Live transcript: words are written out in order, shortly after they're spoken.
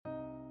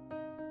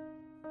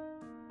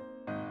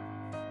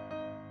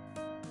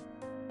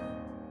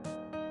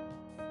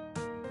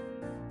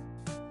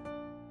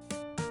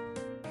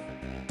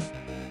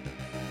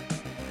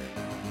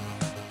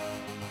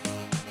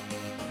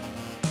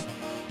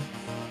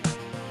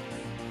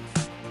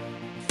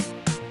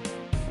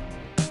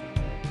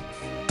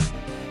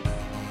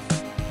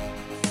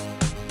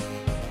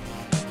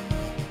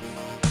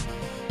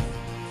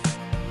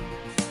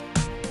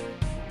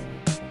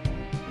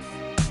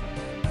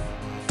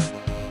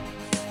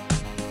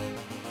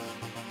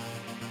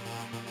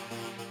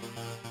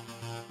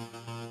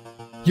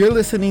You're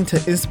listening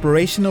to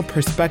Inspirational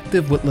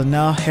Perspective with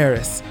Linnell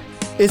Harris.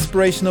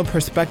 Inspirational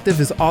Perspective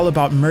is all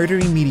about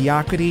murdering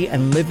mediocrity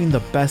and living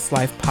the best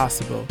life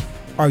possible.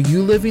 Are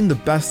you living the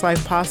best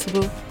life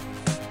possible?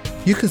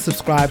 You can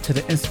subscribe to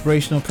the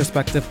Inspirational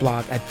Perspective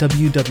blog at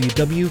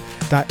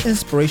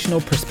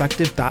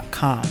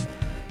www.inspirationalperspective.com.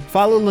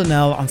 Follow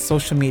Linnell on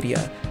social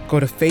media. Go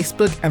to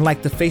Facebook and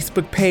like the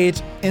Facebook page,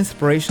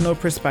 Inspirational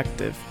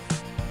Perspective.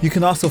 You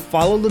can also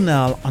follow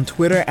Linnell on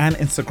Twitter and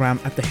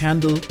Instagram at the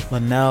handle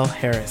Linnell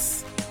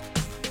Harris.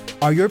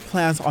 Are your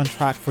plans on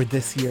track for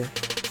this year?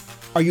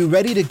 Are you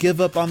ready to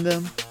give up on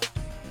them?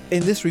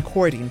 In this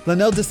recording,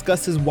 Linnell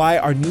discusses why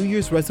our New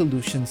Year's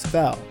resolutions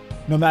fell.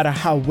 No matter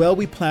how well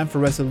we plan for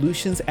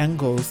resolutions and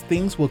goals,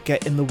 things will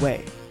get in the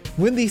way.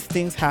 When these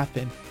things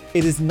happen,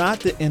 it is not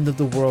the end of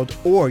the world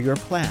or your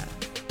plan.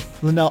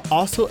 Linnell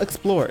also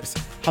explores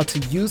how to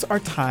use our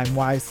time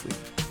wisely.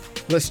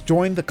 Let's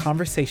join the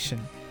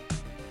conversation.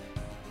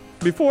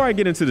 Before I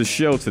get into the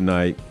show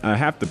tonight, I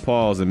have to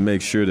pause and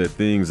make sure that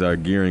things are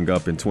gearing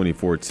up in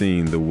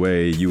 2014 the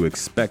way you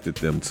expected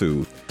them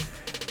to.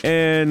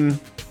 And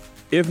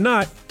if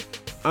not,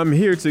 I'm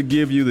here to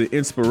give you the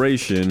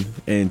inspiration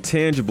and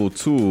tangible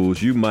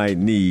tools you might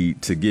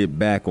need to get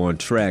back on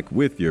track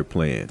with your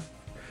plan.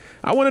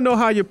 I want to know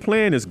how your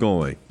plan is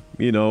going.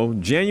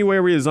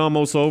 January is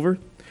almost over.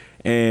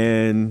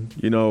 And,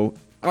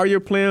 are your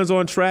plans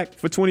on track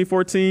for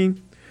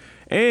 2014?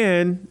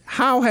 And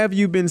how have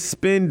you been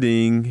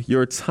spending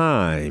your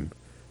time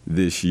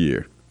this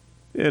year?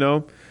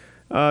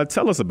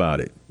 Tell us about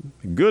it.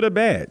 Good or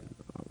bad.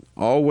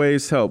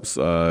 Always helps,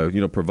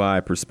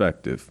 provide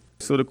perspective.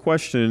 So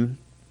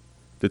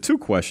the two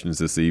questions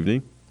this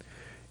evening: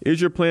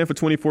 is your plan for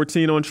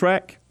 2014 on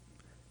track?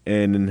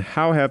 And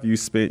how have you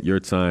spent your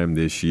time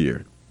this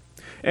year?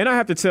 And I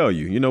have to tell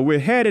you, we're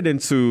headed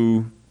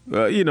into,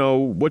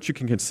 what you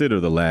can consider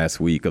the last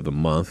week of the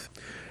month.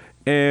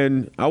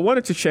 And I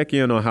wanted to check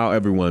in on how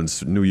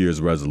everyone's New Year's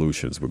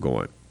resolutions were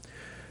going.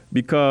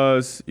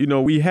 Because,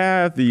 we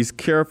have these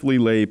carefully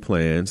laid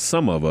plans,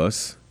 some of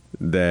us,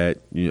 that,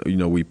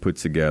 we put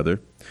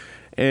together.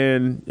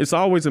 And it's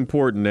always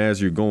important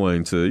as you're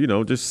going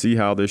to, just see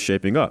how they're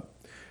shaping up.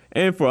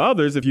 And for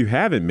others, if you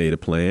haven't made a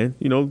plan,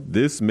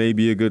 this may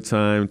be a good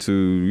time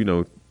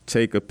to,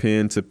 take a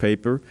pen to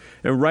paper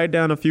and write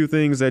down a few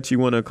things that you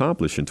want to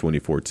accomplish in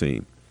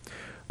 2014.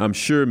 I'm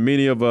sure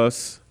many of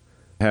us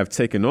have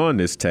taken on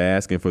this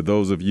task. And for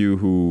those of you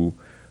who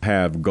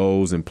have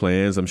goals and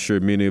plans, I'm sure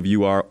many of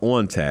you are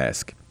on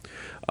task.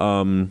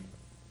 And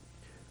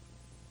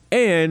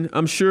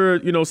I'm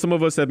sure, some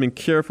of us have been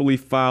carefully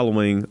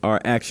following our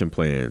action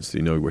plans.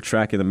 We're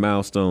tracking the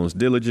milestones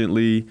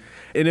diligently.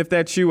 And if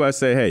that's you, I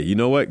say, hey, you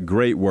know what?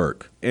 Great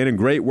work. And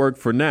great work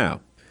for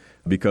now,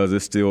 because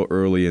it's still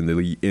early in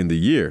the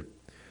year.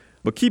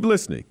 But keep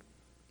listening.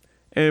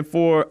 And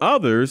for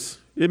others,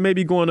 it may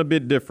be going a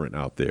bit different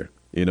out there.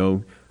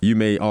 You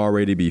may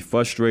already be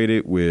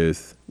frustrated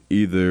with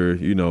either,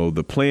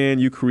 the plan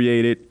you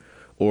created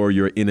or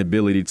your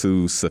inability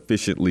to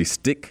sufficiently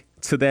stick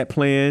to that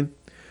plan.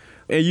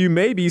 And you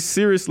may be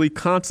seriously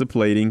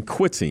contemplating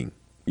quitting.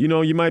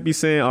 You might be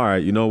saying, all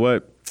right, you know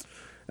what?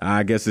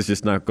 I guess it's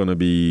just not going to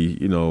be,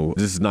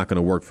 this is not going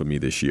to work for me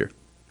this year.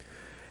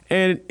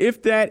 And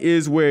if that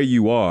is where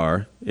you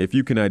are, if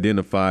you can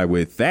identify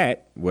with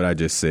that, what I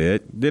just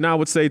said, then I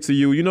would say to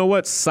you, you know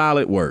what?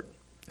 Solid work.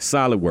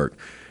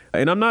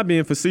 And I'm not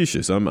being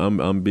facetious.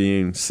 I'm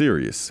being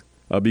serious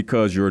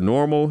because you're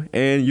normal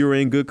and you're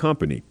in good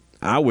company.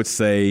 I would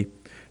say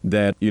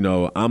that,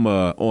 I'm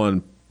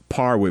on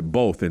par with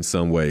both in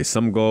some ways.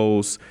 Some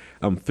goals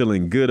I'm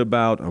feeling good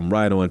about. I'm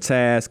right on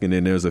task. And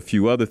then there's a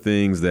few other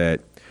things that,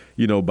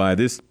 by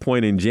this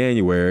point in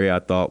January, I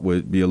thought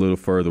would be a little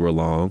further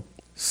along,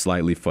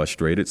 slightly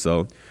frustrated.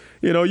 So,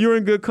 you're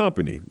in good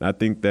company. I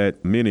think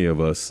that many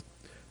of us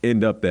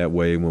end up that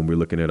way when we're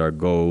looking at our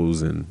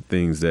goals and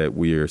things that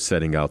we are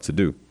setting out to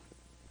do.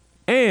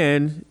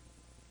 And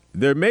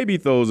there may be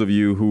those of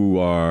you who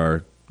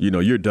are,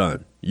 you're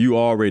done. You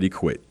already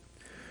quit.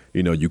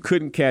 You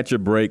couldn't catch a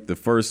break the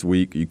first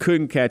week. You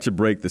couldn't catch a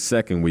break the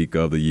second week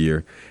of the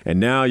year.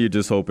 And now you're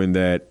just hoping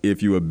that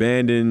if you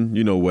abandon,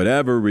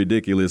 whatever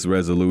ridiculous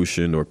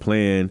resolution or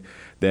plan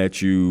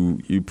that you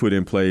put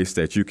in place,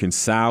 that you can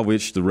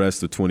salvage the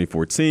rest of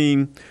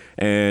 2014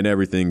 and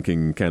everything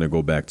can kind of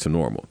go back to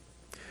normal.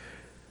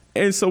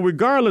 And so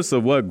regardless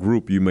of what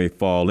group you may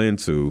fall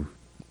into,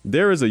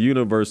 there is a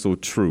universal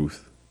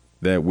truth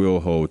that will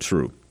hold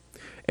true.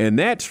 And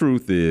that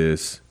truth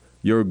is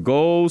your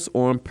goals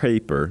on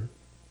paper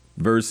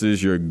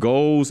versus your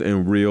goals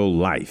in real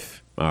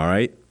life. All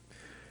right.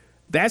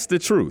 That's the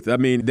truth. I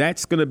mean,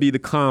 that's going to be the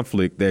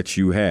conflict that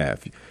you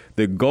have.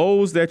 The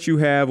goals that you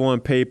have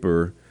on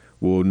paper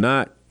will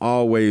not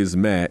always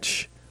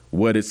match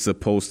what it's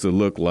supposed to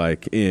look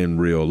like in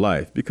real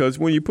life. Because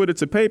when you put it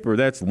to paper,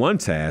 that's one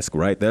task,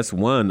 right? That's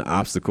one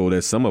obstacle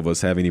that some of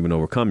us haven't even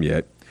overcome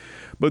yet.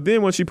 But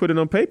then once you put it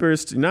on paper,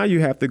 now you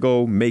have to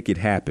go make it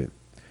happen.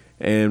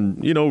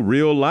 And,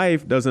 real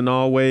life doesn't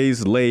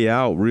always lay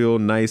out real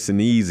nice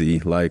and easy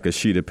like a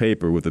sheet of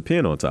paper with a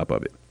pen on top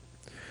of it.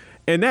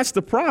 And that's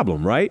the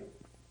problem, right?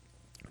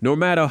 No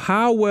matter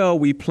how well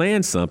we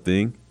plan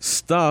something,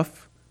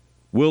 stuff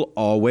will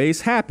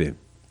always happen.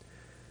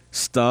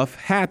 Stuff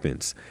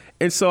happens.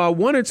 And so I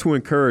wanted to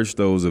encourage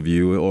those of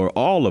you or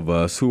all of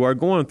us who are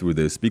going through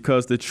this,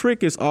 because the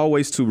trick is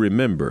always to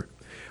remember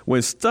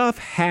when stuff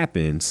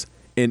happens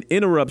and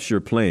interrupts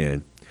your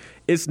plan,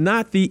 it's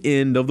not the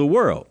end of the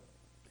world.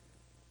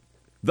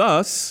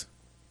 Thus,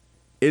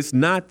 it's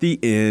not the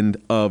end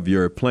of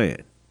your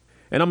plan.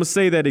 And I'm going to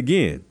say that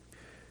again,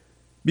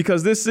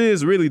 because this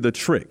is really the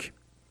trick.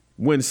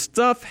 When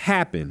stuff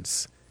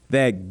happens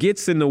that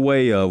gets in the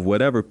way of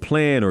whatever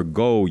plan or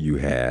goal you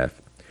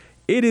have,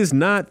 it is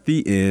not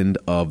the end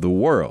of the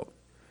world.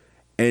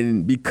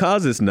 And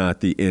because it's not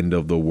the end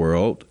of the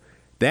world,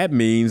 that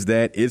means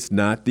that it's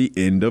not the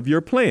end of your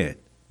plan.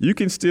 You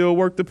can still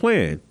work the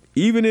plan,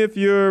 even if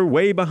you're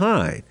way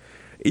behind.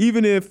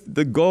 Even if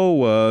the goal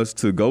was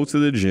to go to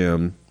the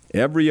gym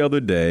every other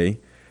day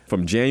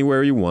from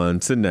January 1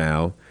 to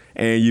now,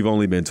 and you've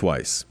only been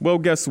twice. Well,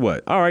 guess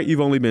what? All right, you've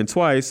only been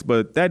twice,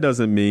 but that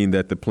doesn't mean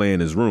that the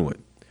plan is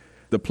ruined.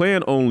 The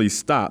plan only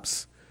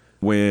stops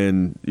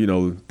when,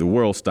 the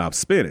world stops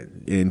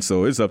spinning. And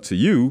so it's up to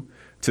you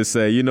to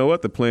say, you know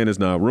what, the plan is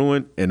not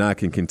ruined and I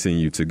can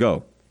continue to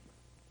go.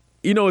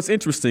 It's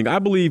interesting. I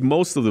believe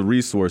most of the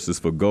resources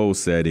for goal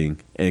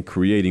setting and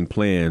creating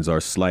plans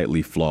are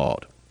slightly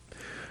flawed.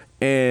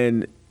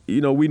 And,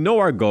 we know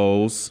our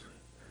goals,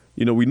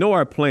 we know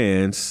our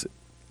plans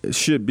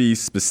should be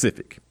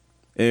specific.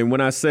 And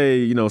when I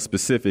say,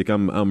 specific,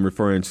 I'm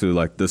referring to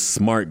like the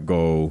SMART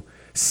goal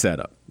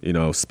setup,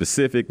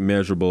 specific,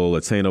 measurable,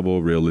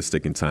 attainable,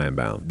 realistic, and time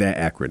bound. That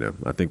acronym.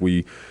 I think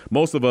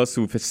most of us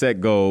who've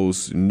set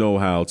goals know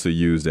how to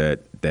use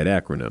that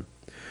acronym.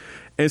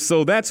 And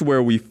so that's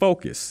where we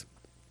focus.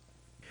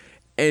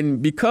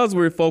 And because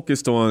we're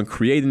focused on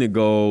creating a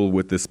goal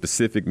with the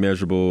specific,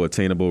 measurable,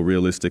 attainable,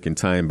 realistic, and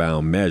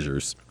time-bound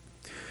measures,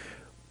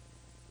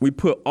 we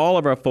put all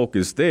of our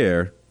focus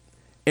there,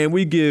 and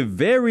we give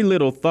very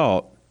little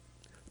thought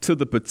to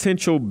the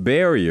potential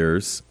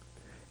barriers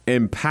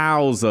and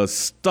piles of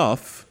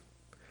stuff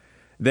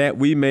that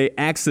we may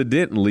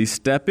accidentally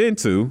step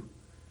into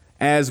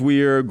as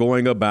we are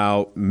going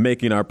about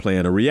making our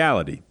plan a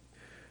reality.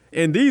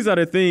 And these are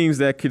the things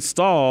that could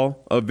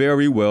stall a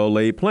very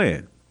well-laid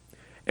plan.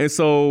 And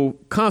so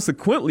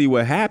consequently,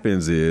 what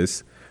happens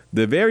is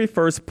the very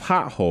first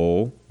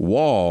pothole,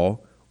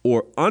 wall,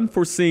 or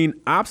unforeseen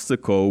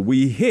obstacle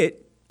we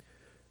hit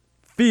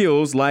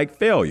feels like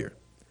failure.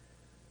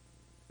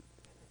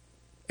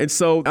 And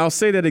so I'll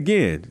say that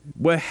again.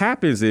 What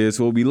happens is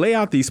when we lay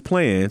out these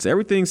plans,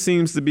 everything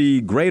seems to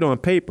be great on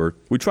paper.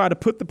 We try to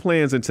put the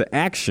plans into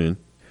action.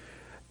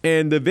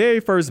 And the very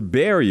first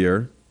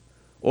barrier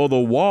or the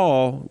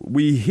wall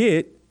we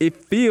hit, it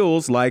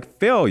feels like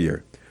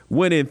failure.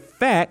 When in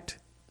fact,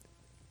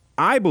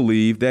 I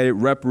believe that it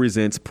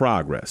represents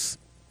progress.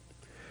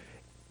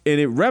 And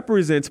it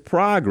represents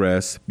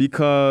progress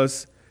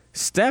because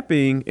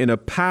stepping in a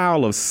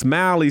pile of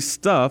smiley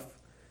stuff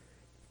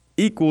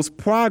equals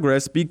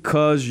progress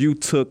because you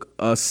took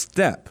a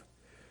step.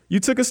 You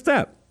took a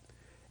step.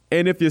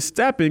 And if you're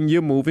stepping,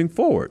 you're moving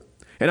forward.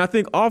 And I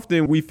think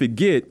often we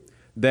forget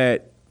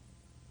that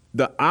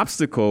the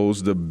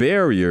obstacles, the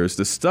barriers,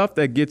 the stuff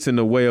that gets in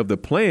the way of the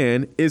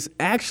plan is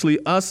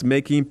actually us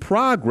making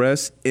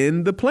progress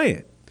in the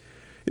plan.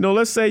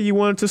 Let's say you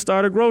wanted to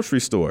start a grocery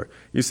store.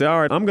 You say,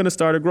 all right, I'm going to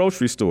start a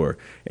grocery store.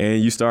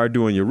 And you start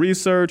doing your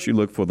research. You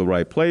look for the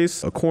right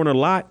place, a corner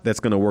lot that's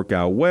going to work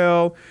out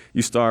well.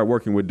 You start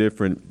working with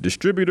different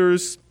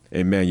distributors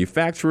and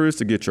manufacturers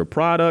to get your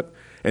product.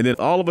 And then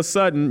all of a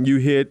sudden you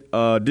hit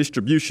a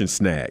distribution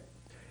snag.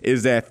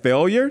 Is that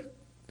failure?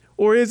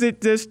 Or is it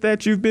just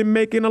that you've been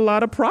making a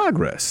lot of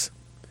progress?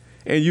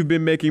 And you've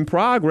been making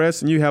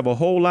progress and you have a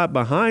whole lot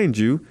behind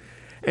you.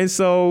 And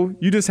so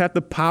you just have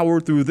to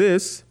power through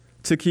this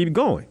to keep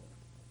going.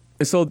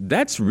 And so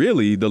that's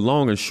really the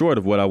long and short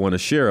of what I want to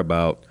share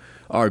about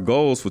our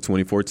goals for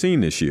 2014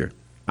 this year.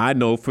 I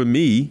know for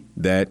me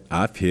that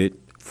I've hit,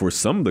 for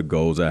some of the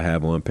goals I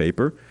have on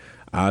paper,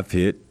 I've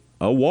hit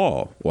a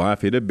wall or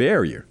I've hit a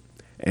barrier.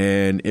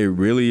 And it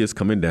really is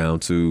coming down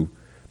to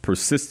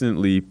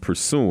persistently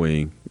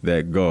pursuing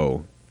that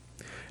goal.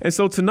 And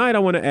so tonight I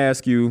want to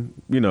ask you,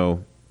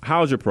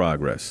 how's your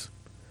progress?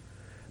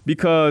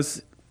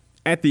 Because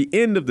at the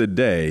end of the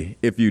day,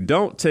 if you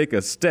don't take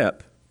a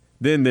step,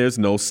 then there's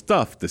no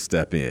stuff to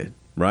step in,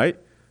 right?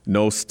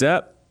 No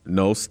step,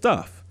 no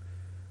stuff.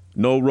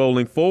 No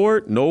rolling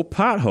forward, no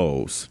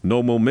potholes,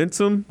 no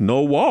momentum, no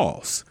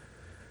walls.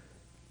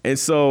 And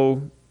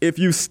so if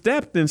you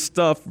stepped in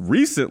stuff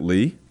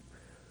recently,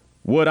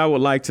 what I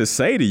would like to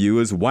say to you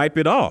is wipe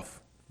it off.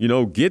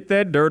 Get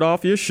that dirt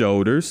off your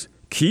shoulders,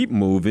 keep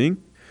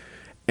moving,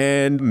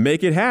 and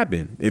make it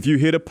happen. If you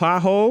hit a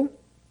pothole,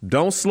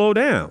 don't slow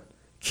down.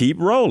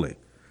 Keep rolling.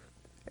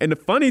 And the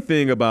funny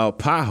thing about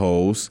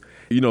potholes,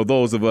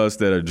 those of us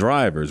that are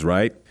drivers,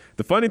 right?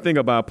 The funny thing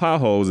about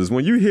potholes is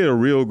when you hit a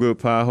real good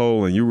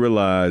pothole and you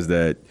realize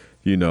that,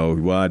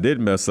 well, I did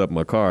mess up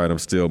my car and I'm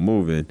still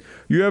moving.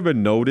 You ever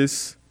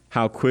notice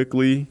how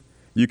quickly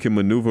you can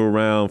maneuver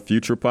around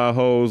future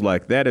potholes?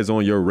 Like that is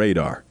on your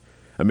radar.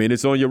 I mean,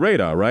 it's on your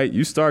radar, right?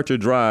 You start your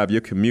drive,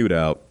 your commute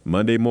out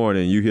Monday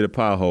morning, you hit a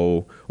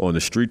pothole on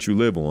the street you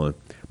live on.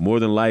 More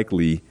than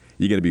likely,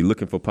 you're going to be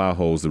looking for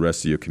potholes the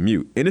rest of your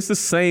commute. And it's the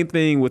same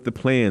thing with the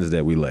plans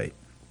that we lay.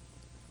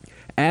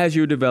 As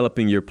you're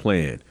developing your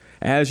plan,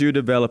 as you're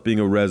developing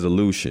a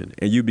resolution,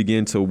 and you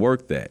begin to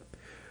work that,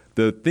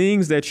 the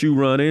things that you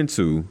run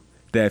into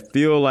that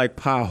feel like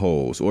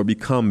potholes or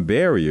become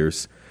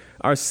barriers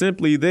are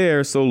simply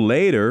there so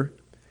later,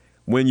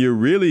 when you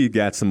really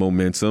got some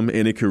momentum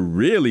and it could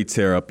really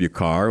tear up your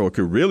car or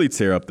could really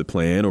tear up the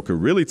plan or could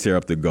really tear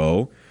up the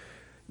goal,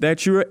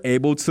 that you're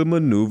able to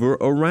maneuver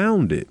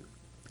around it.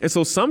 And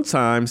so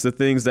sometimes the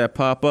things that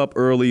pop up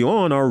early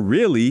on are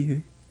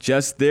really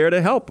just there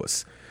to help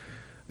us.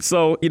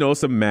 So,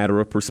 it's a matter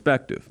of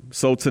perspective.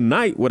 So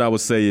tonight, what I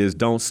would say is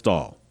don't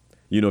stall.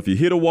 If you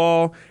hit a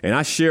wall, and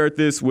I shared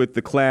this with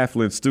the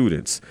Claflin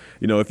students,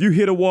 if you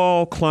hit a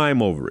wall,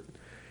 climb over it.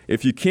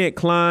 If you can't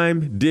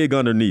climb, dig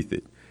underneath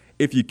it.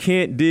 If you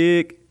can't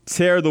dig,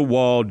 tear the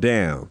wall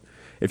down.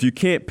 If you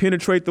can't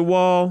penetrate the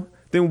wall,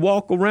 then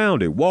walk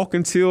around it. Walk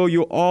until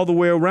you're all the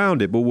way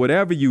around it. But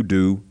whatever you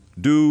do,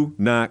 do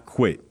not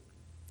quit.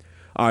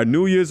 Our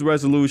New Year's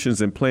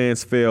resolutions and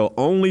plans fail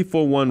only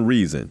for one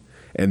reason,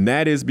 and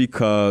that is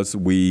because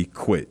we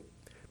quit.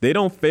 They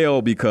don't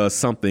fail because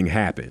something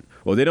happened,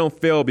 or they don't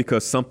fail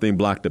because something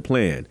blocked the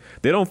plan.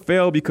 They don't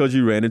fail because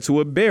you ran into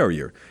a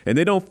barrier, and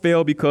they don't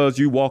fail because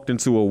you walked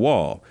into a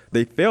wall.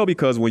 They fail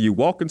because when you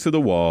walk into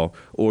the wall,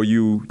 or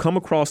you come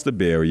across the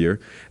barrier,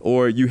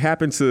 or you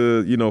happen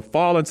to,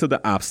 fall into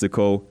the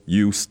obstacle,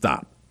 you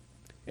stop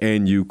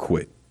and you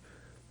quit.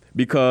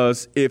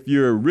 Because if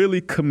you're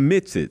really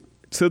committed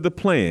to the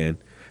plan,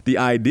 the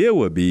idea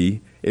would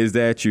be is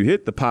that you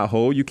hit the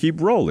pothole, you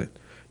keep rolling.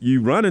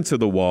 You run into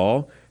the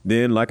wall,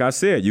 then, like I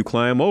said, you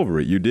climb over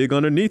it, you dig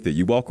underneath it,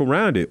 you walk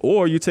around it,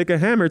 or you take a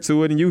hammer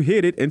to it and you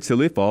hit it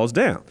until it falls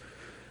down.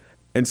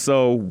 And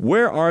so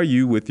where are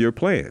you with your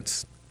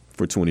plans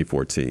for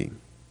 2014?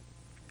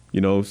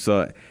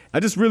 So I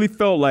just really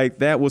felt like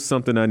that was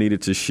something I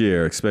needed to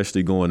share,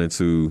 especially going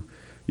into,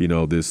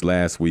 this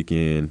last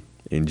weekend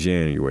in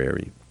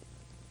January.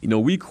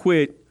 We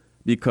quit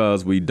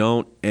because we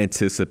don't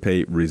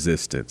anticipate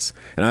resistance.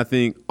 And I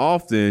think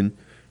often,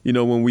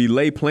 when we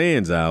lay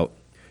plans out,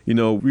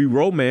 we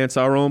romance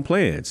our own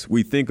plans.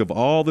 We think of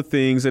all the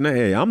things, and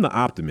hey, I'm the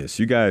optimist.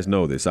 You guys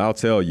know this. I'll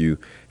tell you,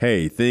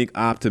 hey, think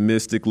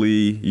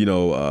optimistically,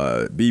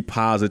 be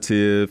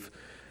positive,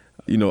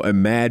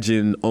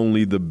 imagine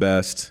only the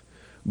best.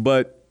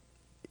 But,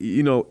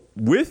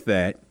 with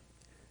that,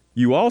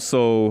 you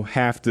also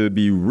have to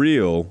be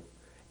real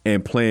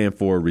and plan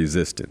for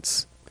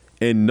resistance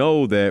and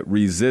know that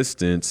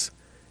resistance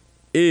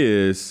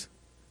is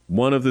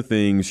one of the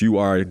things you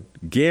are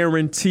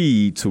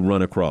guaranteed to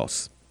run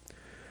across.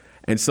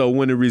 And so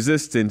when the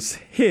resistance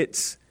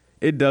hits,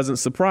 it doesn't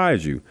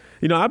surprise you.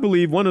 I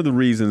believe one of the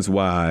reasons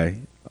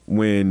why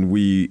when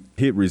we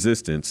hit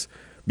resistance,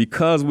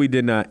 because we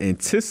did not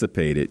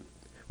anticipate it,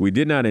 we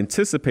did not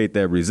anticipate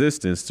that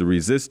resistance, the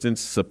resistance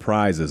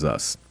surprises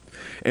us.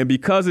 And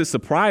because it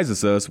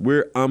surprises us,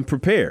 we're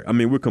unprepared.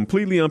 We're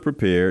completely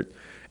unprepared.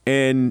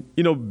 And,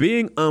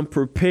 being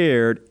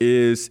unprepared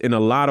is in a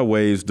lot of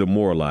ways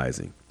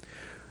demoralizing.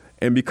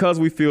 And because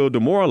we feel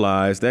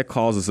demoralized, that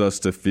causes us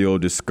to feel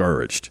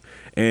discouraged.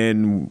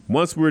 And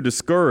once we're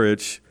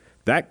discouraged,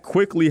 that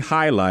quickly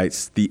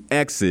highlights the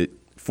exit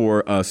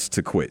for us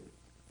to quit.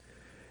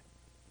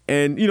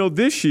 And,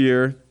 this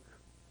year,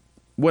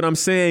 what I'm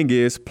saying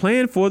is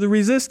plan for the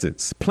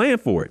resistance. Plan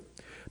for it.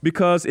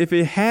 Because if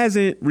it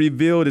hasn't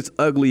revealed its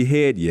ugly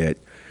head yet,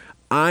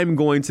 I'm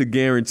going to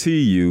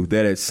guarantee you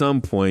that at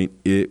some point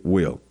it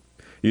will.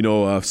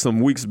 Some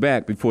weeks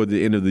back before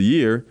the end of the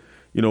year,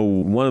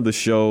 one of the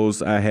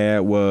shows I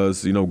had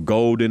was,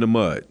 gold in the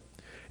mud.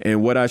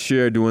 And what I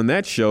shared during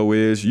that show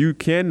is you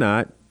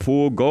cannot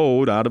pull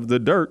gold out of the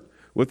dirt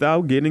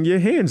without getting your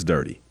hands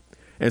dirty.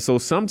 And so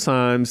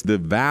sometimes the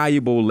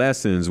valuable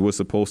lessons we're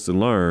supposed to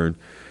learn,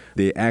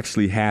 they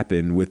actually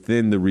happen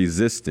within the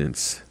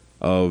resistance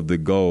of the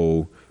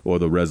goal or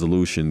the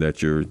resolution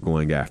that you're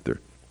going after.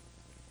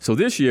 So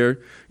this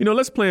year,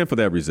 let's plan for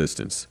that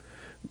resistance.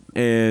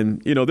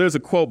 And, there's a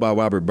quote by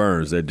Robert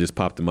Burns that just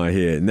popped in my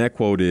head. And that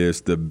quote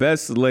is, "The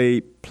best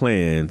laid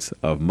plans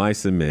of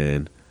mice and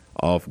men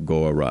oft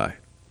go awry."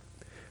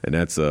 And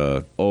that's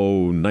a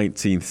old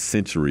 19th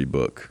century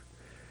book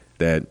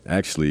that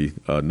actually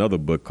another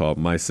book called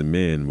Mice and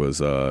Men was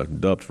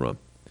dubbed from.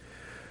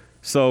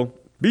 So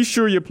be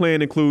sure your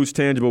plan includes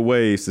tangible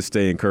ways to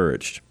stay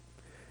encouraged.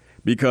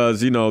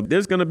 Because,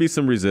 there's going to be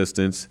some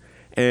resistance.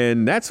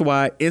 And that's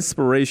why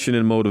inspiration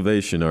and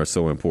motivation are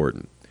so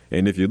important.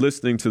 And if you're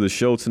listening to the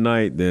show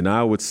tonight, then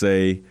I would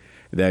say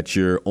that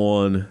you're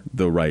on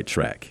the right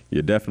track.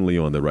 You're definitely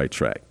on the right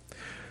track.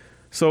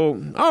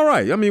 So, all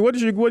right. I mean, what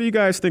do you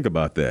guys think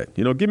about that?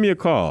 Give me a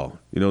call.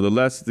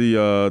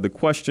 The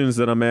questions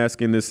that I'm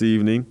asking this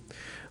evening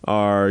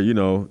are,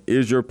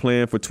 is your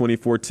plan for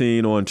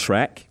 2014 on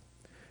track?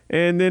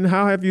 And then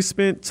how have you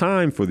spent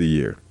time for the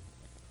year?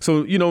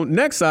 So,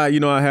 next I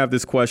have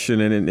this question,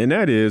 and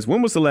that is,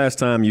 when was the last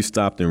time you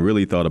stopped and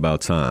really thought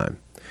about time?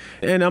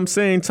 And I'm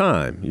saying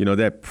time,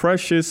 that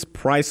precious,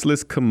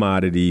 priceless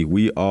commodity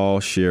we all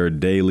share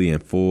daily in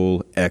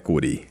full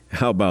equity.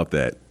 How about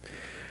that?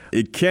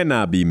 It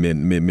cannot be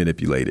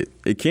manipulated.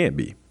 It can't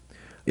be.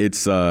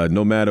 It's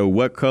no matter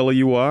what color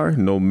you are,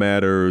 no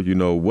matter,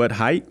 what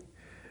height,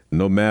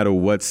 no matter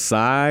what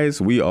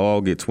size, we all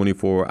get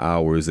 24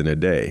 hours in a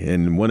day.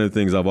 And one of the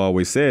things I've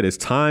always said is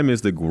time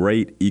is the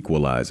great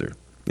equalizer.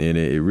 And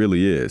it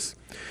really is.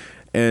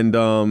 And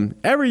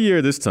every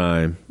year this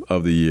time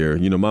of the year,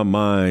 my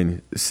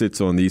mind sits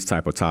on these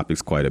type of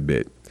topics quite a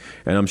bit.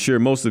 And I'm sure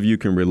most of you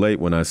can relate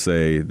when I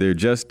say there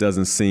just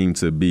doesn't seem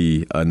to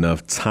be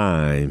enough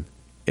time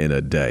in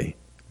a day,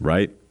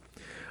 right?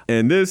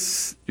 And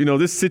this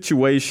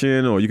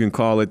situation, or you can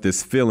call it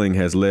this feeling,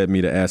 has led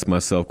me to ask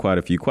myself quite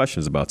a few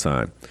questions about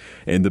time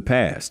in the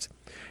past.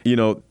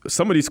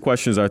 Some of these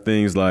questions are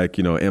things like,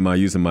 am I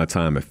using my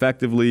time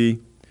effectively?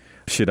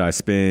 Should I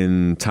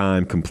spend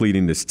time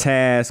completing this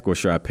task, or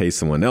should I pay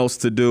someone else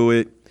to do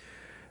it?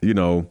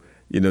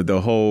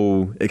 The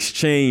whole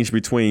exchange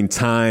between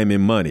time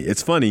and money.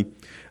 It's funny,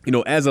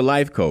 as a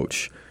life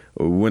coach,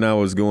 when I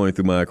was going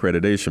through my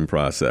accreditation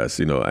process,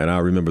 and I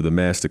remember the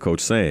master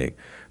coach saying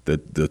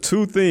that the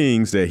two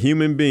things that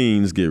human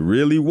beings get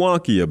really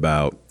wonky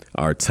about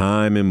are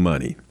time and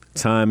money.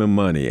 Time and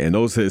money. And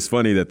it's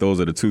funny that those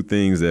are the two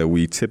things that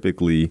we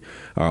typically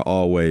are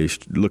always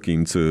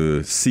looking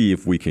to see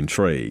if we can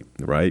trade,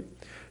 right?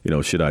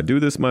 Should I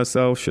do this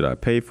myself? Should I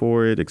pay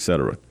for it,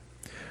 etc.?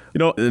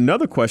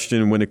 Another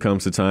question when it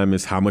comes to time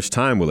is, how much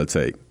time will it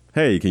take?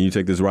 Hey, can you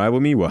take this ride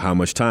with me? Well, how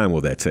much time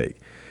will that take?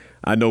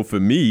 I know for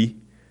me,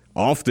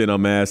 often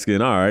I'm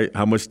asking, all right,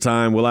 how much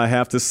time will I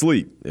have to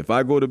sleep? If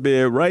I go to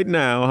bed right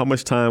now, how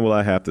much time will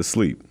I have to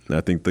sleep? And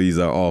I think these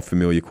are all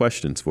familiar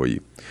questions for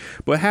you.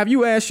 But have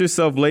you asked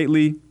yourself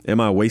lately, am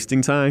I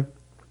wasting time?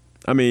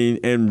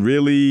 And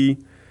really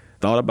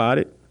thought about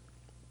it?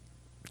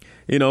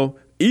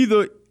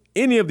 Either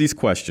any of these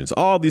questions,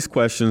 all these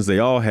questions, they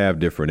all have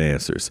different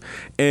answers.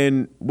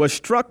 And what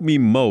struck me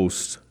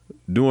most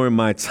during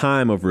my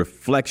time of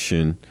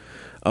reflection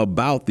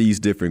about these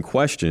different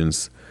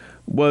questions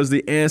was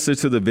the answer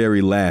to the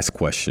very last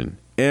question.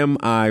 Am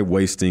I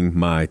wasting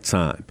my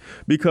time?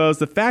 Because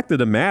the fact of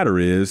the matter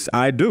is,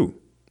 I do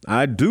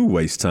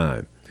waste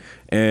time.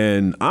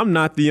 And I'm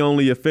not the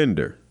only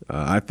offender.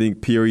 I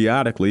think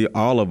periodically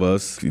all of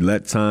us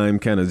let time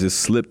kind of just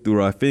slip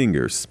through our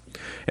fingers,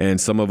 and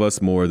some of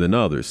us more than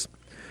others.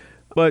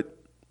 But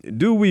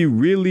do we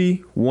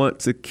really want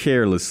to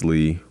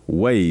carelessly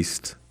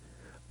waste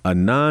a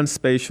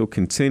non-spatial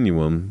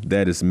continuum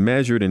that is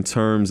measured in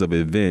terms of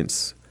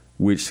events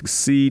which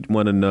succeed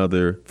one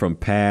another from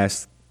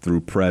past through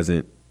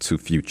present to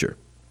future?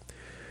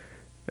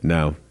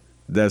 Now,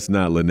 that's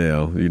not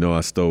Linnell.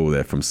 I stole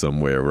that from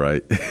somewhere,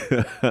 right?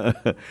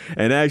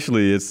 And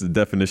actually, it's the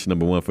definition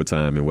number 1 for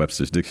time in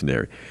Webster's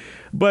dictionary.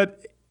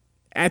 But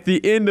at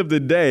the end of the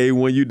day,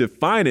 when you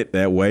define it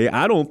that way,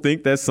 I don't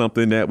think that's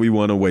something that we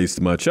want to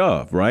waste much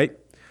of, right?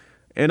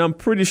 And I'm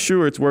pretty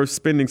sure it's worth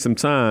spending some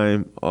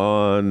time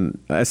on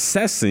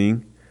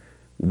assessing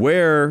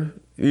where,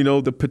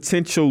 the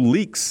potential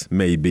leaks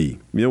may be,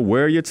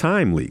 where your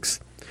time leaks.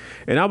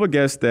 And I would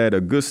guess that a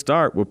good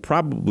start would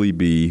probably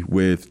be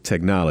with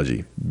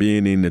technology,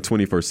 being in the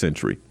 21st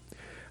century.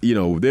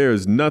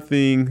 There's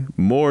nothing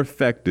more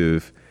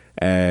effective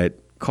at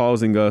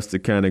causing us to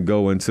kind of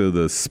go into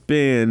the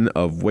spin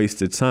of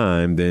wasted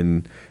time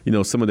than,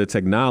 some of the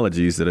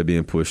technologies that are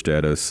being pushed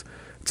at us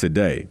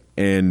today.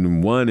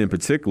 And one in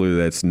particular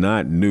that's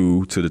not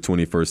new to the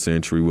 21st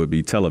century would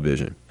be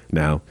television.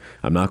 Now,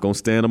 I'm not going to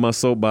stand on my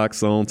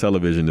soapbox on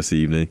television this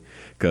evening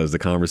because the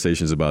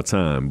conversation is about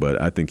time,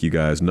 but I think you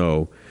guys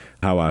know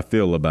how I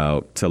feel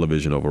about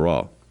television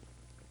overall.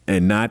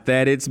 And not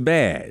that it's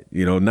bad,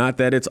 not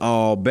that it's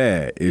all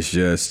bad. It's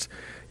just,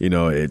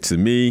 to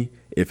me,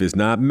 if it's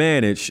not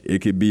managed, it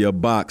could be a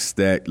box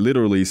that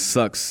literally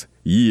sucks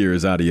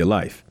years out of your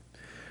life.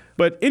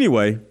 But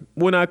anyway,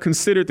 when I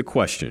considered the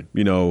question,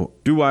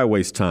 do I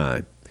waste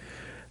time?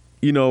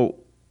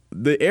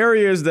 The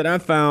areas that I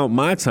found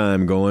my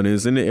time going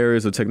is in the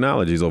areas of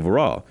technologies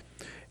overall.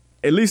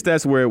 At least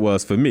that's where it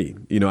was for me.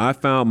 I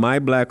found my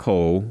black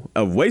hole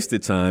of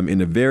wasted time in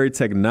the very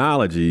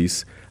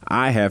technologies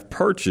I have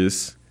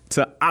purchased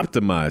to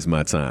optimize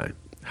my time.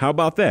 How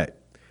about that?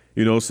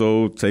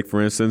 So take,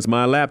 for instance,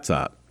 my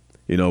laptop.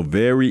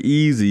 Very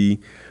easy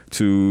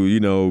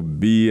to,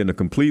 be in a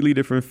completely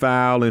different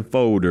file and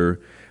folder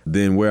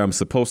than where I'm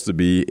supposed to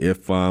be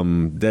if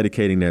I'm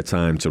dedicating that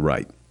time to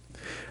write.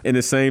 And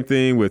the same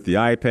thing with the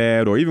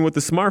iPad or even with the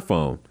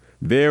smartphone.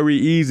 Very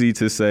easy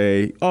to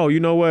say, oh, you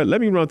know what?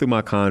 Let me run through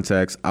my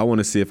contacts. I want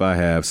to see if I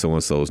have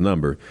so-and-so's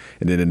number.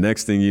 And then the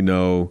next thing you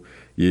know,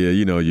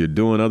 you're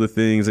doing other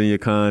things in your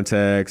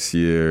contacts.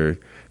 You're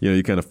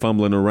kind of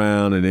fumbling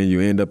around, and then you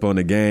end up on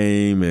a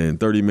game, and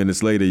 30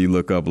 minutes later you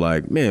look up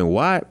like, man,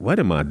 what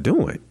am I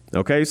doing?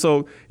 Okay,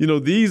 so,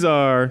 these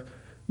are,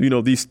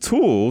 these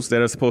tools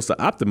that are supposed to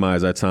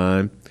optimize our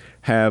time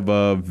have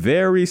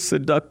very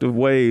seductive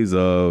ways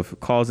of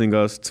causing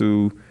us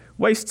to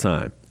waste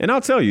time. And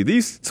I'll tell you,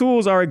 these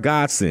tools are a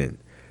godsend,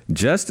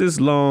 just as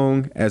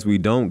long as we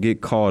don't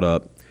get caught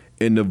up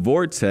in the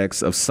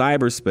vortex of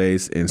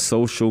cyberspace and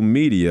social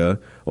media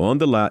on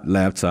the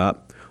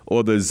laptop,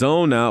 or the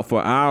zone out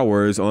for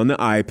hours on the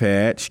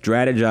iPad,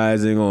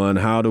 strategizing on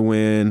how to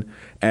win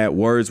at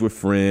Words with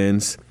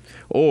Friends,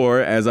 or,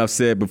 as I've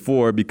said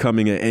before,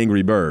 becoming an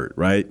angry bird,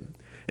 right?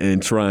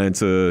 And trying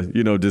to,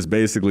 just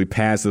basically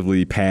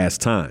passively pass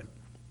time.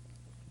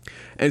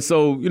 And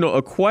so,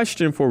 a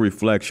question for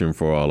reflection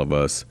for all of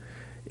us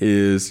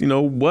is,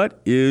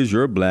 what is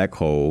your black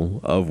hole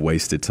of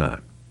wasted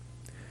time?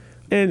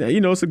 And,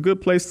 it's a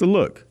good place to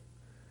look,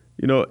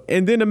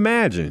 and then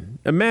imagine,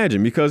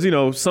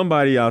 because,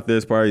 somebody out there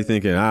is probably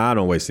thinking, I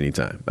don't waste any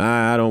time.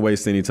 I don't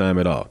waste any time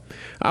at all.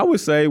 I would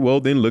say, well,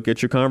 then look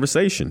at your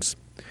conversations.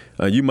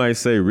 You might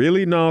say,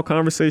 really? No,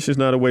 conversation is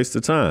not a waste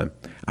of time.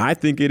 I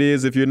think it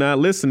is if you're not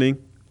listening.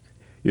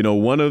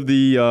 One of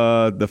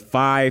the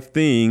 5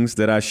 things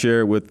that I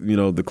shared with,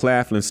 the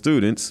Claflin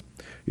students,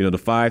 the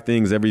 5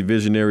 things every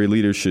visionary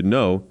leader should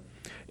know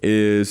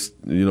is,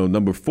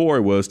 number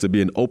 4 was to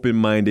be an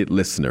open-minded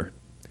listener.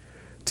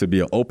 To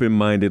be an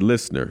open-minded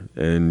listener.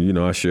 And,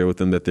 I share with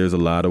them that there's a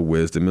lot of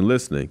wisdom in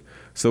listening.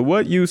 So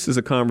what use is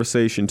a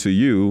conversation to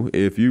you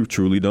if you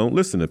truly don't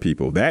listen to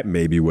people? That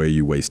may be where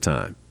you waste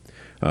time.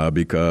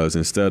 Because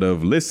instead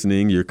of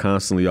listening, you're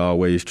constantly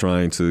always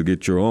trying to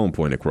get your own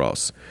point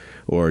across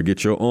or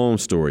get your own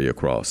story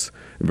across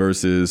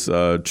versus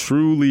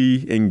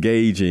truly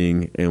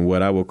engaging in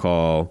what I would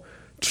call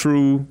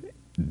true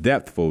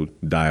depthful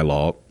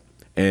dialogue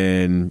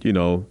and,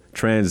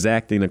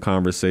 transacting a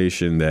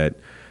conversation that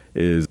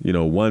is,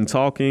 one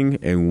talking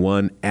and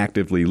one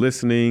actively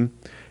listening,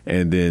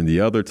 and then the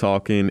other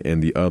talking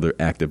and the other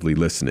actively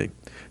listening.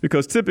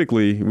 Because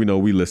typically,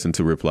 we listen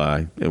to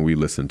reply and we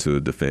listen to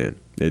defend.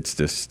 That's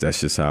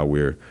just how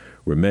we're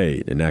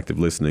made. And active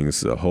listening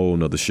is a whole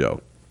nother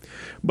show.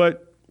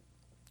 But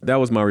that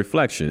was my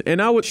reflection.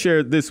 And I would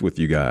share this with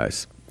you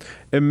guys.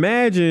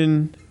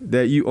 Imagine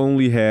that you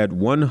only had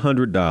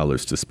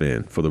 $100 to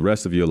spend for the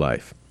rest of your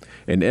life,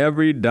 and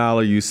every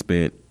dollar you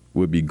spent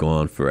would be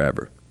gone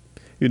forever.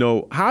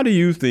 How do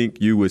you think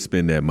you would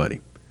spend that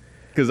money?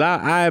 Because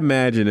I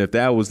imagine if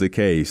that was the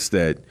case,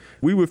 that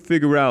we would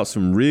figure out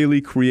some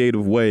really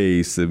creative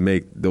ways to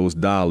make those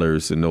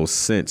dollars and those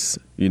cents,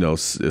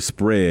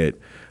 spread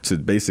to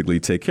basically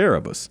take care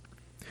of us.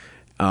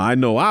 I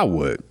know I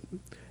would.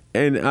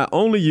 And I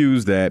only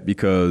use that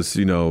because,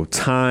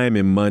 time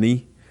and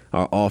money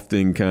are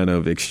often kind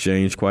of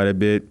exchanged quite a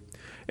bit.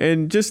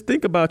 And just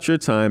think about your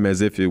time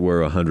as if it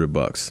were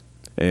 $100.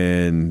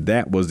 And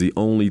that was the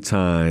only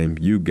time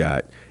you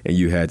got, and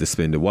you had to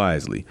spend it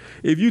wisely.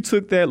 If you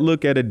took that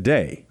look at a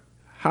day,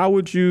 how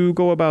would you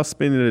go about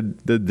spending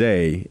the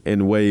day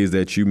in ways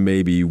that you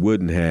maybe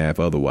wouldn't have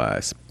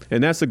otherwise?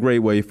 And that's a great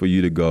way for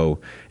you to go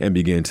and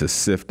begin to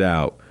sift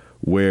out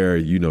where,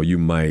 you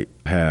might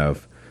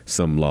have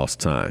some lost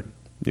time.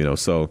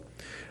 So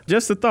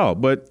just a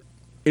thought. But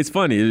it's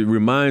funny. It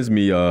reminds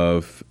me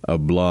of a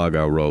blog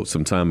I wrote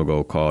some time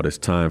ago called It's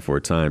Time for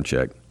a Time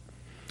Check.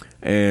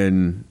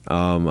 And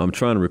I'm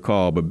trying to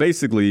recall, but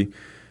basically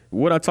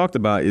what I talked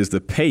about is the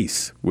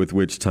pace with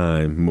which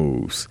time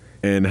moves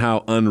and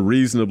how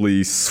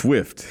unreasonably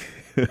swift.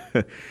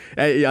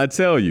 I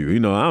tell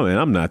you,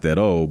 I'm not that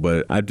old,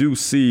 but I do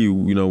see,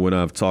 when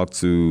I've talked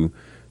to,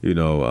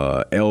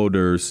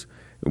 elders,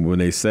 when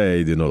they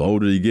say, the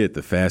older you get,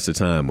 the faster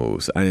time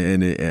moves.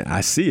 And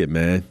I see it,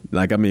 man.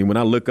 When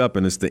I look up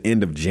and it's the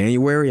end of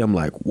January, I'm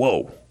like,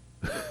 whoa.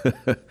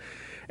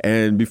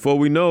 And before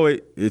we know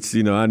it, it's,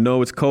 I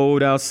know it's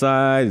cold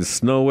outside, it's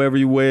snow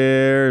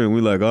everywhere, and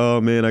we're like, oh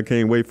man, I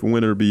can't wait for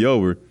winter to be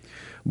over.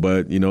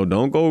 But,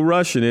 don't go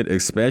rushing it,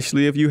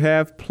 especially if you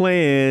have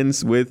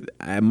plans with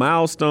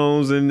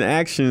milestones and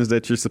actions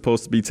that you're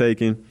supposed to be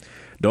taking.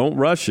 Don't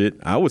rush it,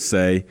 I would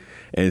say.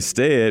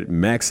 Instead,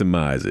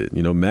 maximize it.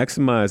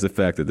 Maximize the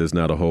fact that there's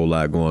not a whole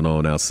lot going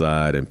on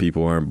outside and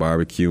people aren't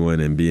barbecuing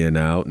and being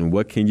out. And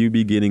what can you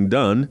be getting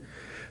done?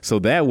 So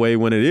that way,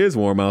 when it is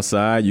warm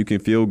outside, you can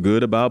feel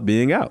good about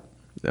being out.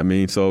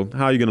 So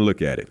how are you going to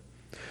look at it?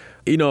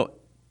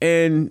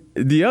 And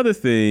the other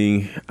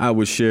thing I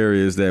would share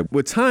is that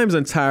with time's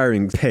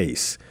untiring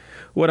pace,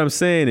 what I'm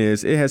saying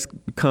is it has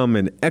become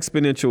an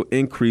exponential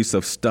increase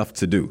of stuff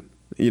to do.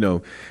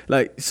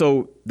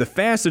 So the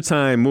faster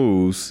time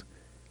moves,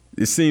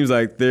 it seems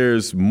like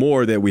there's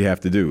more that we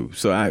have to do.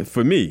 So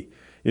for me,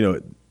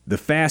 the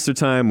faster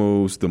time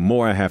moves, the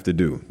more I have to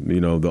do.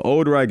 The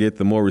older I get,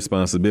 the more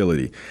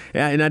responsibility.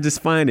 And I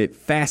just find it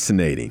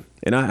fascinating.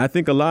 And I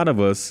think a lot of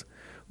us,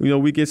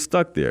 we get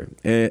stuck there,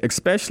 and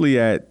especially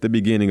at the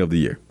beginning of the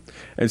year.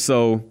 And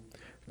so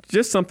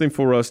just something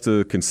for us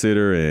to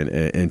consider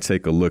and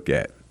take a look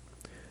at.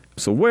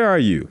 So where are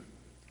you?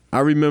 I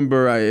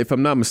remember, if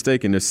I'm not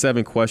mistaken, there's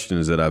 7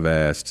 questions that I've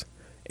asked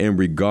in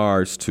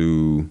regards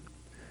to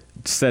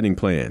setting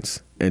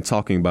plans and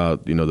talking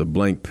about, the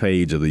blank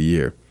page of the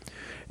year.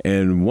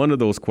 And one of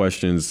those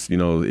questions,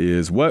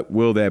 is what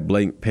will that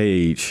blank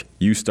page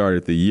you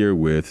started the year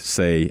with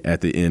say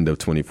at the end of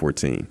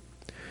 2014?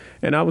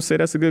 And I would say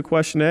that's a good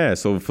question to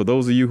ask. So for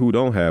those of you who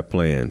don't have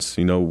plans,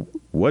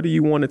 what do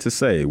you want it to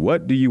say?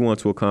 What do you want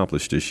to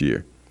accomplish this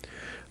year?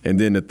 And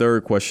then the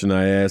third question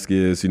I ask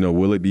is,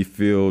 will it be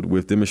filled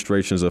with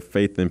demonstrations of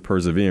faith and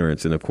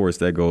perseverance? And of course,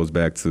 that goes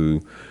back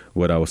to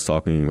what I was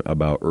talking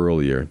about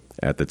earlier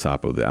at the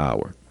top of the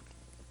hour.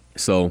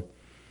 So,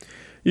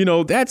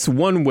 that's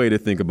one way to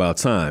think about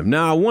time.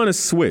 Now, I want to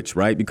switch,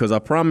 right? Because I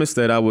promised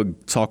that I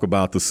would talk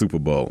about the Super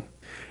Bowl.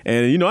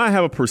 And, I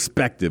have a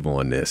perspective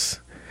on this.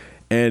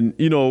 And,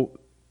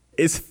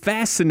 it's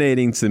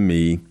fascinating to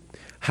me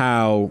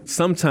how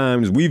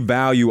sometimes we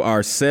value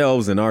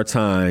ourselves and our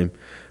time.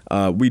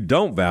 We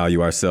don't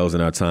value ourselves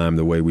and our time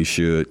the way we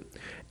should.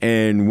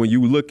 And when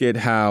you look at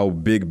how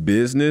big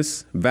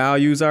business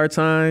values our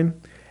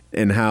time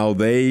and how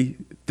they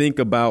think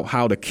about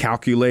how to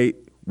calculate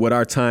what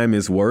our time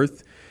is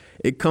worth,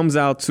 it comes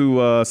out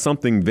to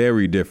something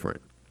very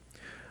different.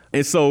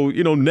 And so,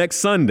 next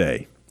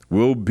Sunday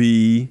will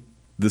be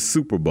the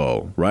Super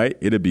Bowl, right?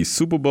 It'll be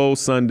Super Bowl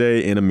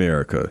Sunday in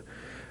America.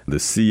 The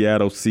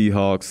Seattle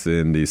Seahawks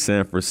and the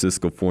San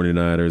Francisco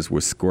 49ers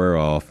will square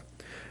off.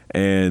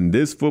 And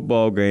this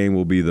football game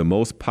will be the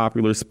most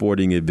popular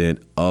sporting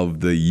event of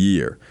the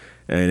year,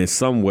 and in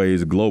some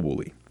ways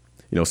globally.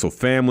 So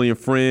family and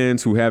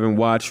friends who haven't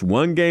watched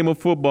one game of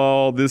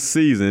football this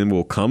season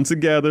will come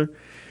together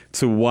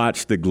to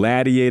watch the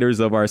gladiators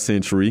of our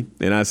century.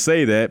 And I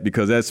say that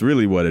because that's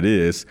really what it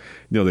is.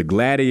 The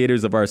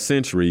gladiators of our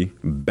century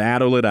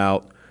battle it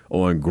out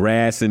on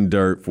grass and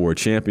dirt for a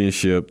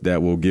championship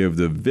that will give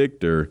the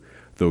victor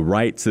the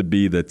right to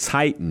be the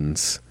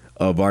Titans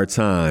of our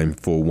time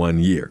for 1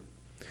 year.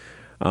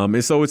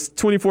 And so it's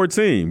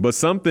 2014, but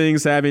some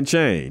things haven't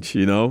changed,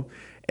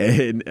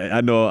 And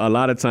I know a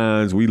lot of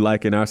times we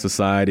liken our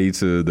society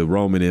to the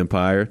Roman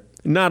Empire.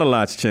 Not a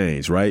lot's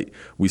changed, right?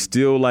 We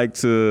still like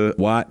to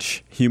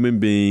watch human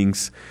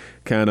beings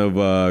kind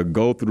of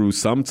go through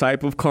some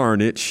type of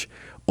carnage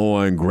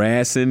on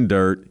grass and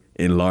dirt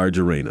in large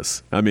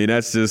arenas. I mean,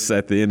 that's just,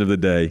 at the end of the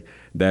day,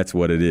 that's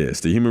what it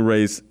is. The human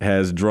race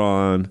has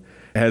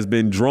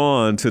been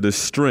drawn to the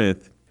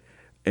strength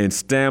and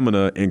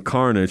stamina and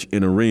carnage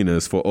in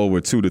arenas for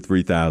over 2,000 to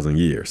 3,000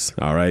 years.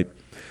 All right.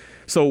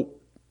 So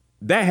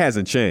that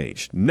hasn't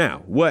changed.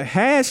 Now, what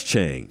has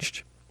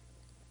changed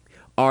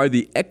are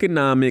the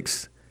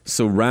economics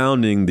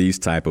surrounding these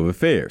type of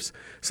affairs.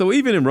 So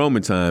even in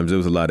Roman times, there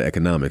was a lot of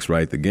economics,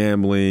 right? The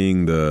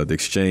gambling, the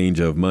exchange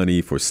of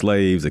money for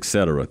slaves,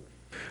 etc.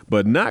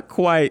 But not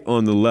quite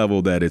on the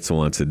level that it's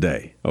on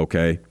today.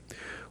 OK.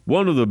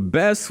 One of the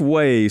best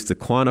ways to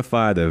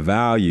quantify the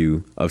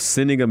value of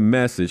sending a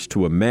message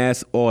to a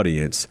mass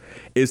audience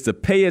is to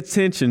pay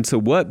attention to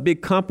what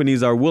big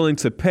companies are willing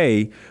to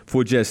pay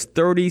for just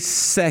 30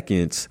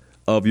 seconds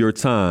of your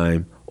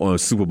time on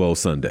Super Bowl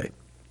Sunday.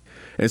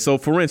 And so,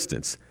 for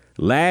instance,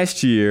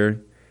 last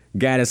year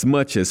got as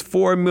much as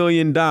 $4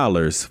 million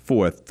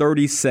for a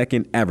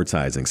 30-second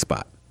advertising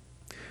spot.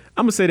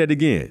 I'm going to say that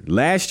again.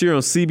 Last year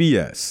on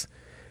CBS,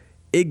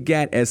 it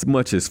got as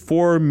much as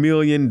 $4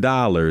 million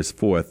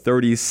for a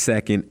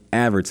 30-second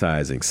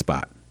advertising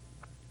spot.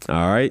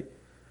 All right.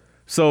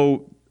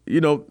 So,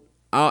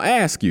 I'll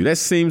ask you, that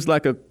seems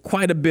like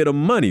quite a bit of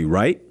money,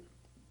 right?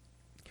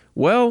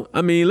 Well,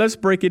 I mean, let's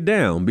break it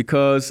down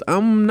because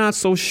I'm not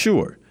so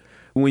sure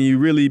when you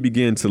really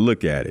begin to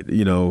look at it,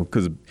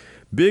 because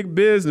big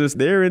business,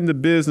 they're in the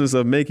business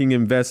of making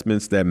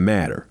investments that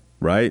matter,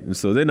 right? And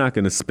so they're not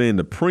going to spend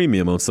a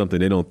premium on something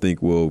they don't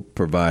think will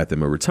provide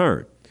them a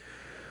return.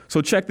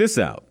 So check this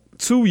out.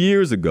 2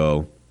 years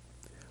ago,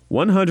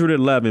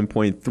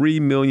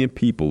 111.3 million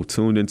people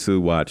tuned in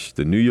to watch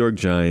the New York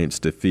Giants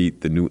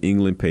defeat the New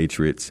England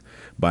Patriots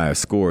by a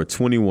score of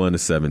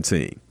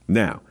 21-17.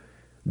 Now,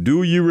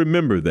 do you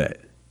remember that?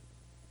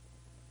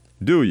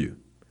 Do you?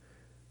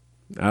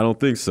 I don't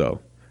think so.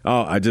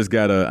 Oh, I messed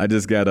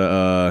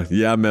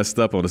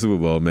up on the Super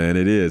Bowl, man.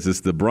 It is.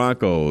 It's the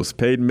Broncos.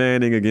 Peyton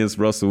Manning against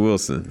Russell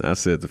Wilson. I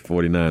said the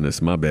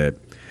 49ers. My bad.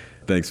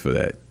 Thanks for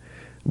that.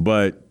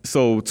 But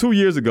so 2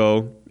 years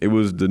ago, it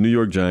was the New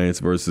York Giants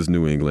versus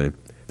New England.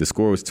 The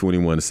score was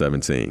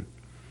 21-17.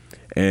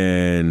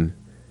 And,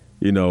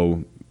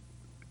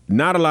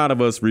 not a lot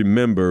of us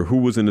remember who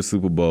was in the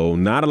Super Bowl.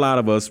 Not a lot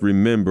of us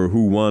remember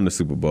who won the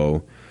Super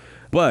Bowl.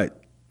 But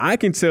I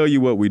can tell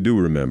you what we do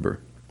remember.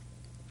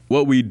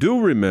 What we do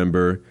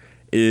remember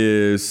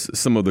is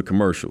some of the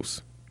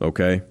commercials,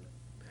 okay?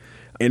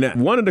 And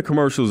one of the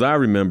commercials I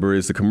remember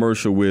is the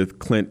commercial with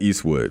Clint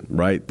Eastwood,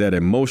 right? That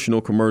emotional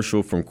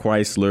commercial from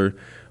Chrysler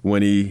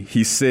when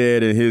he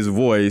said in his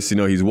voice,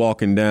 he's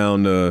walking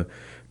down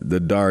the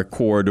dark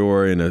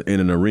corridor in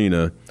an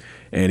arena,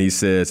 and he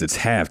says, "It's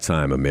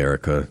halftime,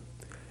 America,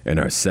 and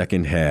our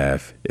second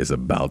half is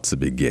about to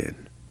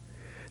begin."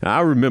 Now,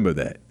 I remember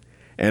that.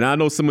 And I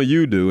know some of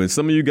you do. And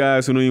some of you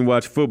guys who don't even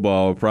watch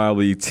football are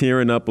probably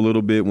tearing up a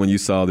little bit when you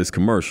saw this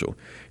commercial.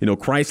 You know,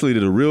 Chrysler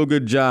did a real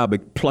good job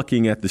at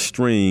plucking at the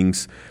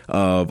strings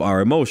of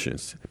our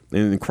emotions.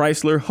 And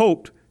Chrysler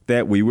hoped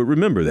that we would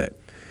remember that.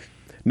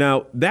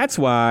 Now, that's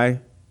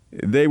why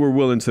they were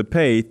willing to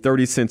pay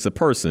 30 cents a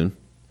person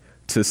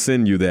to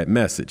send you that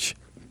message.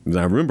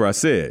 Now, remember I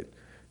said,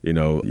 you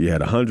know, you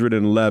had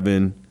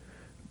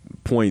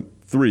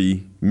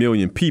 111.3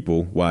 million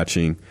people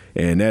watching,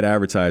 and that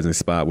advertising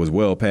spot was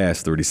well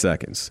past 30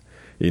 seconds.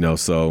 You know,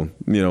 so,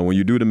 you know, when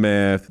you do the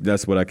math,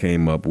 that's what I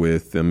came up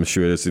with. I'm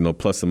sure it's, you know,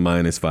 plus or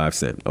minus 5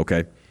 cents.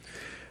 Okay.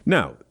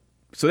 Now,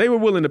 so they were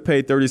willing to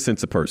pay 30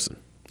 cents a person.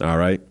 All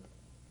right.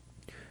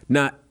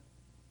 Now,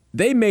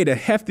 they made a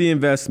hefty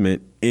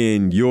investment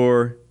in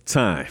your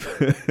time.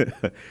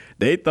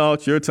 They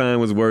thought your time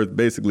was worth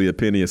basically a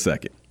penny a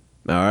second.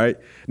 All right.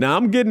 Now,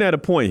 I'm getting at a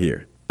point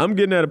here. You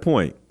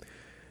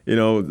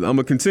know, I'm going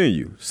to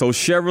continue. So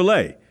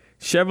Chevrolet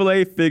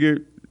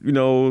figured, you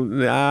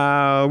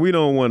know, we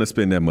don't want to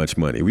spend that much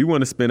money. We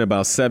want to spend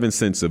about 7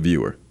 cents a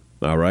viewer.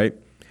 All right.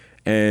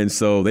 And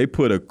so they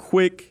put a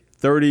quick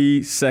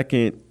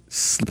 30-second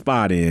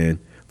spot in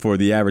for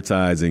the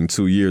advertising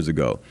 2 years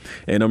ago.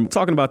 And I'm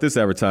talking about this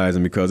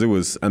advertising because it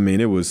was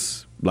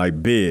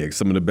like big.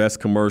 Some of the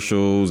best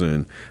commercials,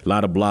 and a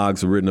lot of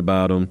blogs were written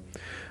about them.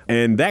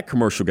 And that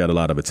commercial got a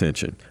lot of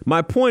attention.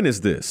 My point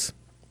is this.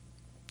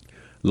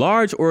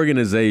 Large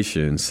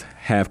organizations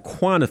have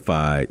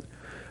quantified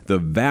the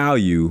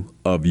value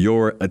of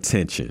your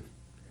attention,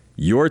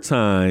 your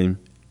time,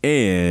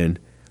 and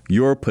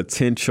your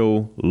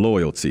potential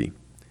loyalty.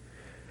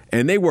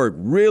 And they work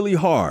really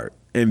hard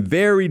and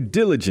very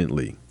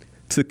diligently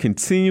to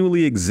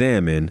continually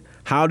examine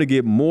how to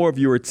get more of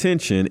your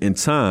attention and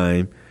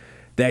time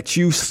that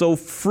you so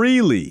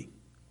freely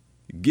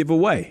give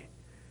away.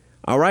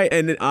 All right.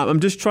 And I'm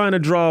just trying to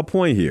draw a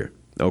point here.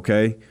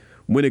 OK,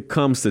 when it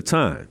comes to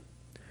time.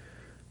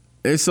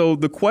 And so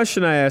the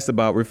question I asked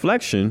about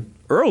reflection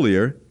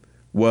earlier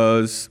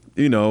was,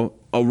 you know,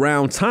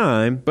 around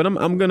time, but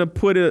I'm going to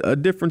put a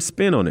different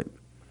spin on it.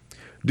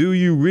 Do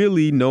you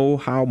really know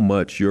how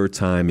much your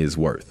time is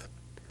worth?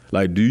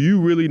 Like, do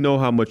you really know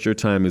how much your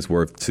time is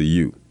worth to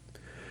you?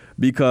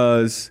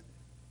 Because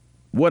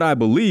what I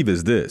believe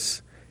is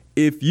this.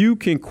 If you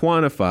can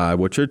quantify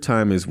what your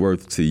time is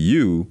worth to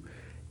you,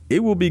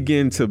 it will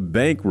begin to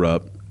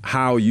bankrupt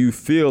how you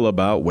feel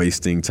about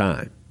wasting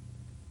time.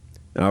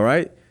 All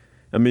right?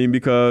 I mean,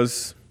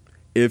 because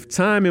if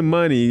time and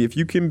money, if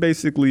you can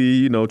basically,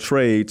 you know,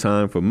 trade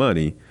time for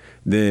money,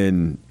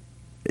 then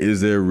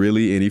is there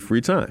really any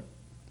free time?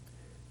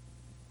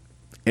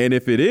 And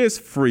if it is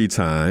free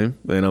time,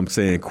 and I'm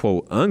saying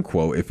quote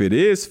unquote, if it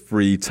is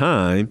free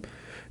time,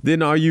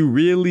 then are you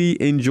really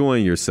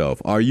enjoying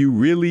yourself? Are you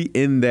really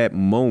in that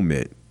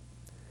moment?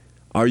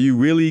 Are you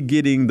really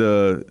getting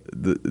the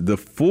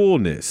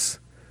fullness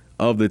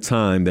of the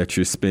time that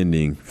you're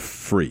spending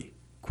free,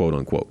 quote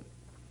unquote?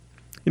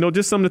 You know,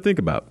 just something to think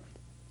about.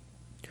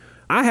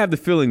 I have the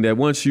feeling that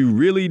once you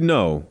really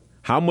know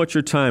how much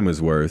your time is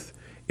worth,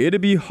 it'll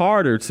be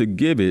harder to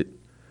give it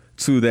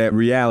to that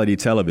reality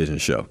television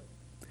show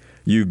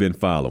you've been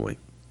following,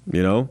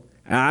 you know?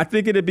 I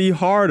think it'd be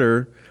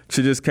harder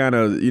to just kind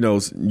of, you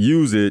know,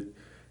 use it,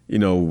 you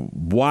know,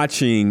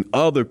 watching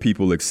other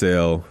people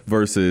excel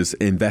versus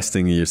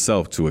investing in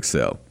yourself to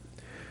excel.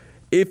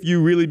 If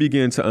you really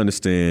begin to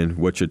understand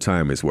what your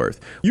time is worth.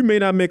 You may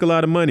not make a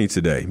lot of money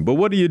today, but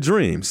what are your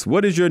dreams?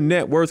 What is your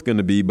net worth going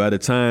to be by the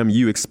time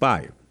you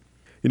expire?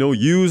 You know,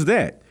 use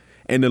that.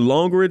 And the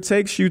longer it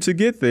takes you to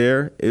get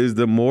there is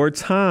the more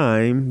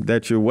time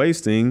that you're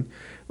wasting.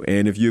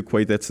 And if you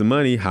equate that to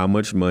money, how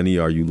much money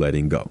are you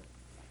letting go?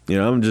 You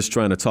know, I'm just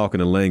trying to talk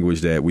in a language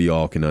that we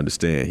all can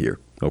understand here.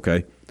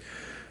 OK.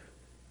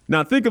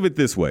 Now, think of it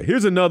this way.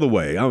 Here's another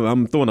way.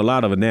 I'm throwing a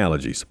lot of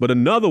analogies, but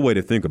another way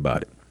to think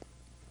about it.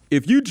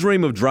 If you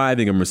dream of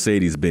driving a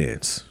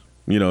Mercedes-Benz,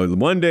 you know,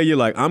 one day you're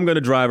like, I'm going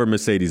to drive a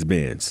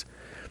Mercedes-Benz.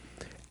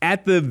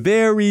 At the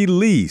very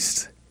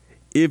least,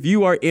 if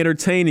you are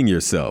entertaining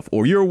yourself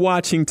or you're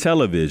watching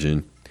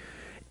television,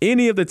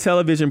 any of the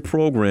television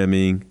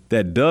programming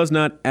that does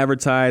not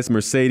advertise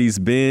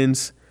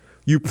Mercedes-Benz,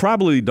 you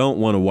probably don't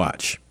want to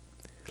watch.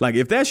 Like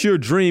if that's your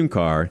dream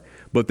car,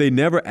 but they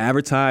never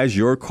advertise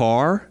your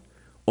car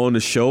on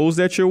the shows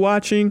that you're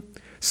watching,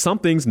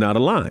 something's not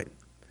aligned.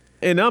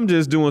 And I'm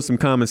just doing some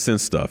common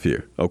sense stuff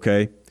here,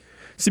 okay?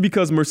 See,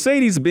 because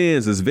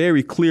Mercedes-Benz is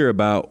very clear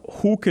about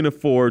who can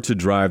afford to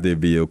drive their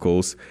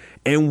vehicles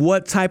and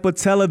what type of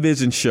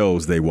television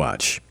shows they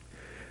watch.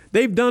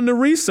 They've done the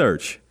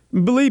research.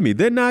 Believe me,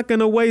 they're not going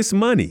to waste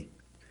money.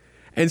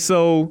 And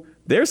so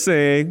they're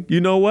saying,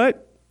 you know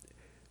what?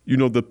 You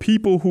know, the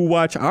people who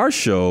watch our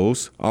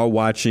shows are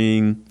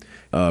watching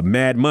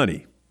Mad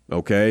Money,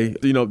 okay?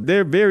 You know,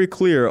 they're very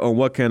clear on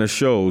what kind of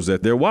shows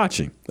that they're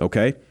watching,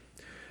 okay?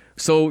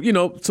 So, you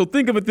know, so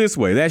think of it this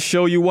way. That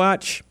show you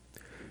watch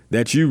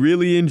that you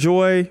really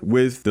enjoy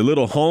with the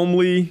little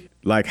homely,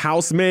 like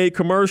house-made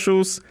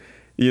commercials,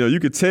 you know, you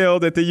could tell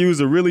that they use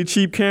a really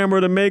cheap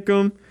camera to make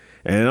them.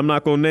 And I'm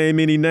not going to name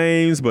any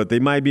names, but they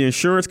might be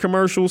insurance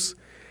commercials.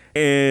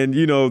 And,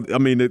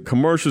 the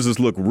commercials just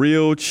look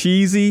real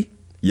cheesy.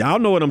 Y'all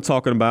know what I'm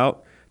talking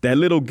about. That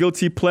little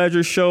guilty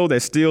pleasure show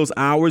that steals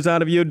hours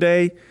out of your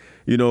day,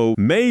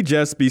 may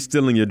just be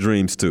stealing your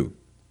dreams too.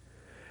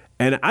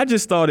 And I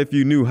just thought if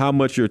you knew how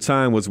much your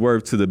time was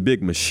worth to the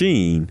big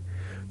machine,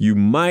 you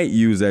might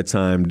use that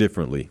time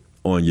differently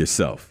on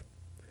yourself.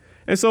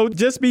 And so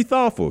just be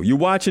thoughtful. You're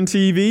watching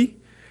TV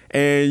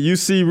and you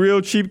see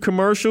real cheap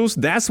commercials.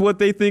 That's what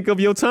they think of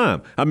your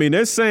time.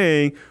 They're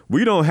saying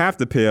we don't have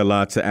to pay a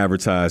lot to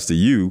advertise to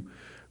you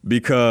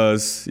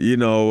because,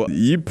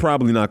 you're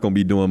probably not going to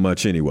be doing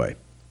much anyway.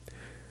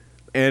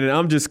 And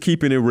I'm just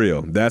keeping it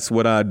real. That's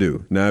what I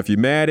do. Now, if you're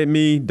mad at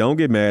me, don't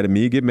get mad at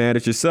me. Get mad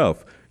at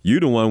yourself.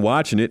 You're the one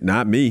watching it,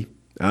 not me.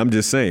 I'm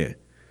just saying.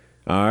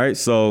 All right.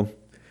 So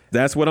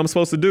that's what I'm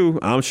supposed to do.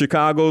 I'm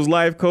Chicago's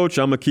life coach.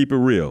 I'm going to keep it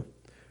real.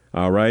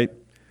 All right.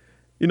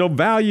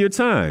 Value your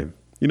time.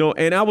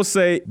 And I would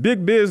say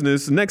big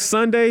business next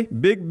Sunday,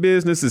 big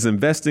business is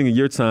investing in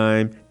your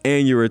time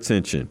and your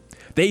attention.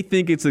 They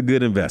think it's a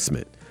good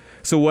investment.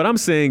 So what I'm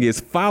saying is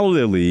follow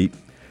the lead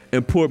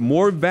and put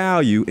more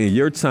value in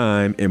your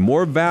time and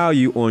more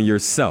value on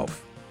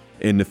yourself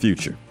in the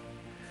future.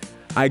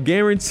 I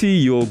guarantee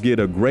you'll get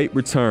a great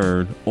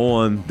return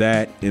on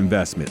that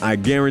investment. I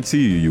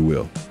guarantee you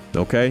will.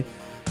 Okay.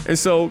 And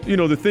so,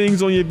 the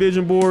things on your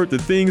vision board, the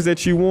things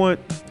that you want,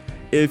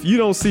 if you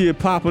don't see it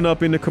popping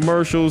up in the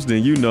commercials,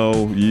 then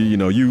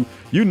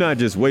you're not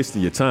just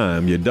wasting your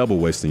time, you're double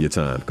wasting your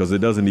time because it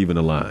doesn't even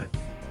align.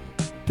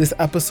 This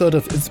episode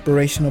of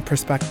Inspirational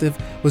Perspective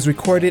was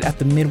recorded at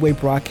the Midway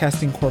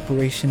Broadcasting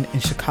Corporation in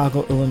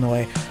Chicago,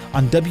 Illinois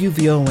on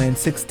WVON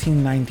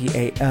 1690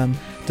 AM,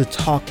 The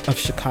Talk of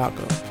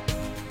Chicago.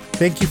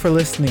 Thank you for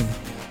listening.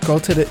 Go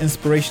to the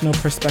Inspirational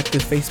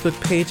Perspective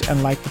Facebook page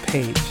and like the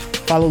page.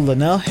 Follow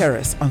Linnell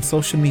Harris on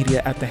social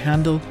media at the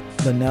handle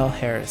Linnell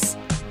Harris.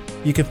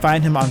 You can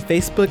find him on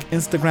Facebook,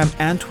 Instagram,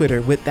 and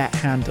Twitter with that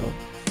handle.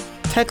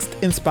 Text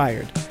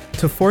INSPIRED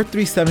to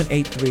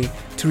 43783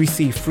 to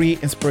receive free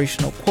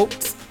inspirational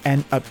quotes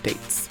and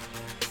updates.